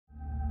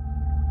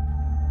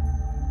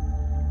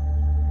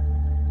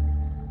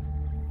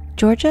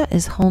Georgia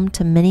is home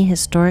to many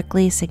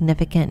historically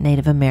significant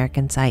Native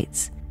American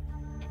sites.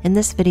 In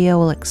this video,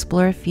 we'll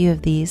explore a few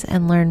of these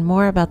and learn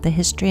more about the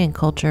history and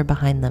culture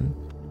behind them.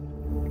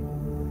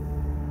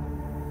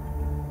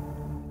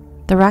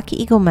 The Rock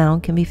Eagle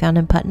Mound can be found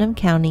in Putnam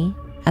County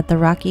at the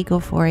Rock Eagle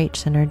 4-H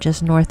Center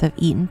just north of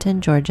Eatonton,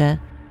 Georgia,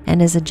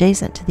 and is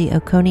adjacent to the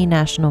Oconee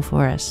National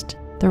Forest.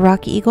 The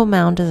Rock Eagle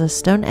Mound is a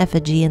stone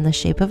effigy in the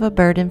shape of a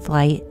bird in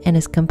flight and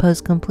is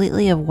composed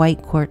completely of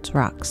white quartz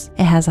rocks.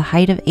 It has a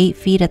height of 8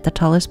 feet at the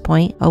tallest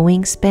point, a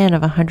wingspan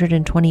of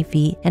 120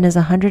 feet, and is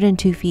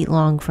 102 feet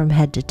long from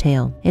head to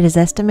tail. It is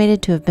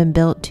estimated to have been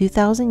built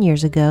 2,000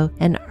 years ago,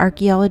 and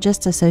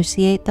archaeologists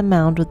associate the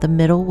mound with the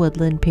Middle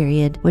Woodland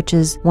period, which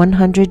is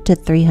 100 to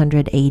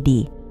 300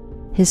 AD.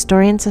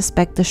 Historians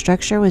suspect the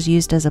structure was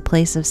used as a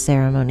place of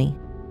ceremony.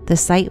 The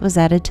site was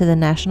added to the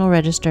National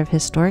Register of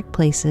Historic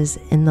Places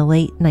in the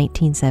late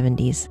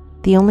 1970s.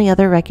 The only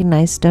other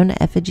recognized stone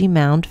effigy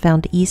mound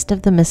found east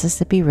of the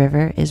Mississippi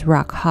River is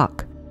Rock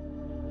Hawk,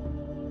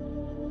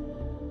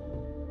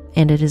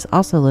 and it is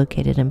also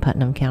located in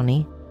Putnam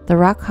County. The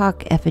Rock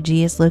Hawk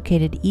effigy is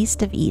located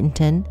east of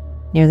Eatonton,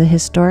 near the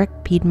historic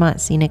Piedmont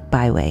Scenic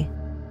Byway.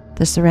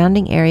 The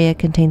surrounding area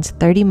contains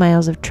 30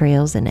 miles of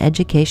trails and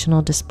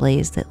educational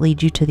displays that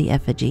lead you to the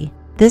effigy.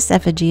 This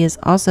effigy is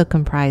also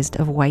comprised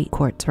of white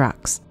quartz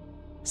rocks.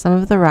 Some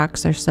of the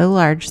rocks are so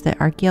large that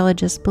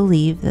archaeologists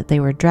believe that they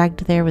were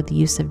dragged there with the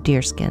use of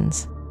deer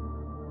skins.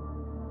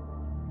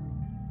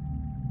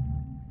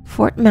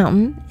 Fort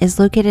Mountain is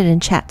located in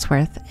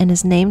Chatsworth and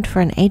is named for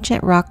an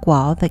ancient rock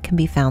wall that can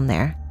be found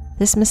there.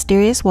 This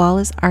mysterious wall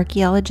is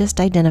archaeologists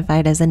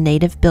identified as a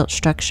native-built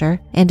structure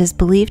and is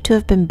believed to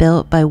have been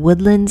built by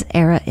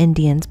Woodlands-era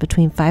Indians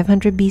between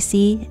 500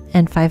 BC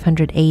and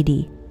 500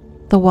 AD.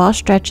 The wall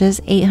stretches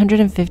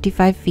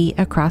 855 feet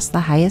across the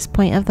highest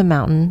point of the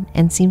mountain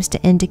and seems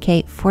to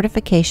indicate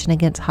fortification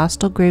against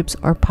hostile groups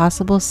or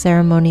possible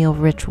ceremonial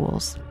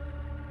rituals.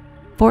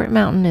 Fort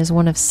Mountain is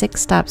one of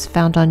 6 stops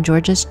found on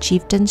Georgia's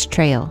Chieftains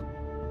Trail.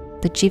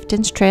 The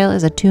Chieftains Trail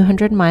is a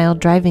 200-mile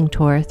driving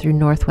tour through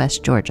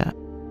northwest Georgia.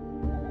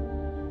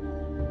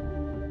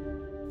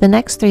 The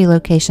next 3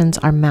 locations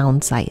are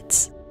mound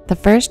sites. The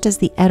first is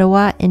the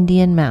Etowah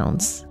Indian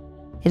Mounds.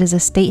 It is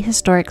a state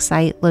historic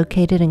site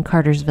located in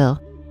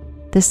Cartersville.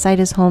 This site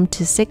is home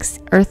to 6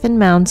 earthen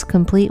mounds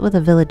complete with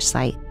a village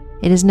site.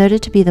 It is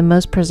noted to be the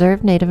most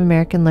preserved Native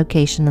American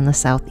location in the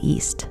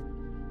southeast.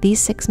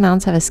 These 6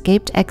 mounds have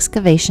escaped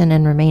excavation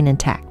and remain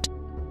intact.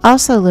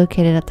 Also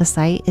located at the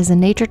site is a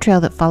nature trail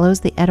that follows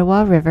the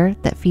Etowah River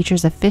that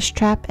features a fish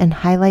trap and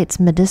highlights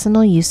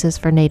medicinal uses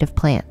for native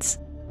plants.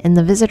 In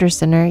the visitor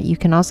center, you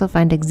can also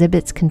find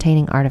exhibits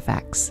containing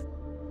artifacts.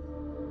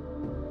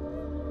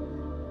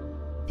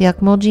 The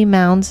Ocmulgee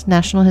Mounds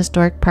National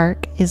Historic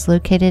Park is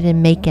located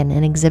in Macon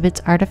and exhibits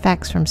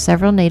artifacts from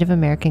several Native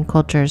American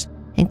cultures,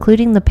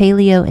 including the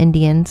Paleo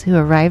Indians who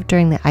arrived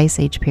during the Ice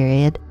Age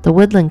period, the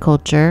Woodland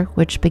culture,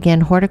 which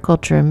began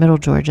horticulture in Middle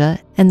Georgia,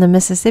 and the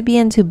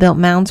Mississippians who built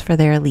mounds for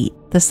their elite.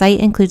 The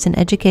site includes an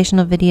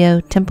educational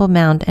video, temple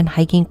mound, and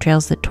hiking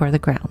trails that tour the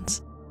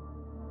grounds.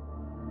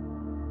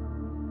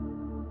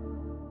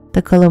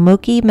 The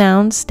Kolomoki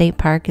Mounds State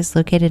Park is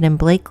located in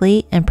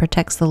Blakely and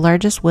protects the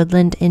largest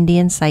woodland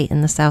Indian site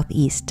in the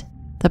southeast.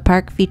 The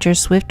park features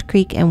Swift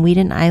Creek and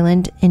Weedon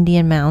Island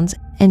Indian mounds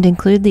and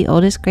include the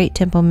oldest Great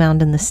Temple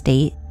Mound in the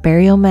state,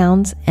 burial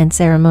mounds, and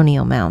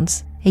ceremonial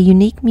mounds. A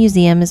unique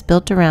museum is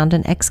built around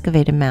an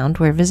excavated mound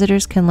where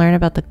visitors can learn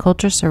about the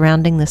culture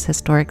surrounding this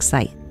historic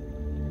site.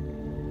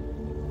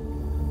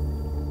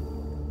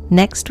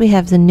 Next, we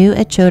have the New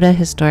Echota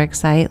Historic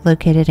Site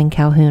located in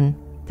Calhoun.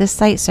 This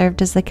site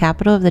served as the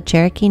capital of the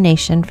Cherokee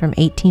Nation from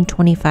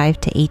 1825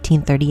 to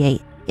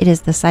 1838. It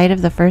is the site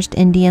of the first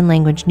Indian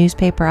language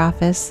newspaper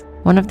office.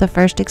 One of the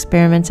first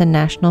experiments in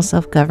national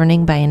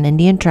self-governing by an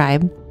Indian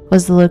tribe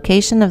was the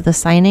location of the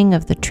signing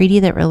of the treaty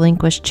that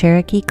relinquished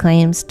Cherokee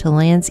claims to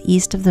lands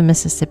east of the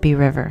Mississippi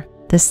River.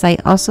 This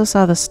site also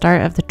saw the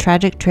start of the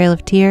tragic Trail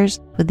of Tears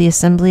with the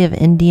assembly of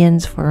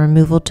Indians for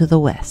removal to the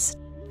west.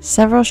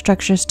 Several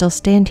structures still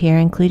stand here,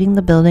 including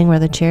the building where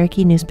the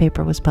Cherokee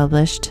newspaper was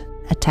published,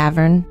 a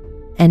tavern,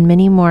 and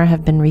many more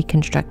have been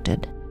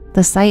reconstructed.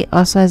 The site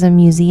also has a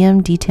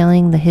museum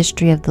detailing the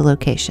history of the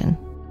location.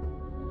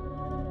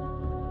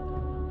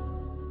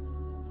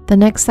 The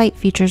next site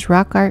features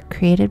rock art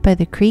created by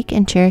the Creek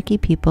and Cherokee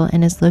people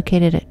and is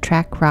located at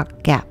Track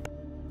Rock Gap,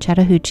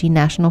 Chattahoochee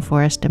National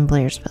Forest in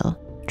Blairsville.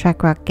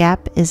 Track Rock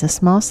Gap is a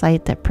small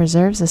site that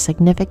preserves a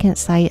significant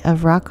site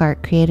of rock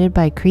art created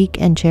by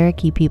Creek and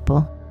Cherokee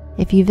people.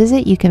 If you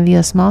visit, you can view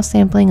a small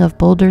sampling of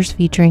boulders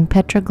featuring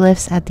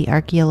petroglyphs at the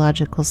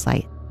archaeological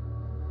site.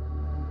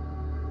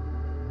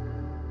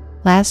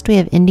 Last, we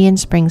have Indian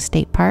Springs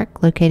State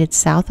Park, located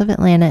south of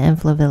Atlanta and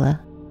Flavilla.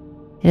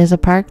 It is a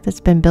park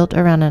that's been built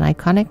around an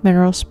iconic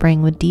mineral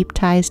spring with deep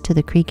ties to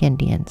the Creek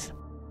Indians.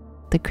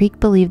 The Creek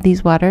believed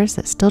these waters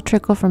that still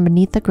trickle from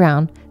beneath the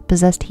ground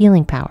possessed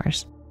healing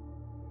powers.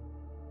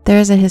 There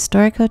is a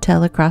historic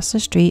hotel across the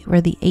street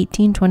where the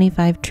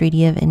 1825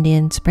 Treaty of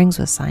Indian Springs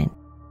was signed.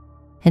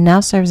 and now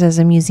serves as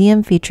a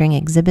museum featuring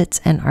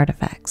exhibits and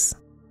artifacts.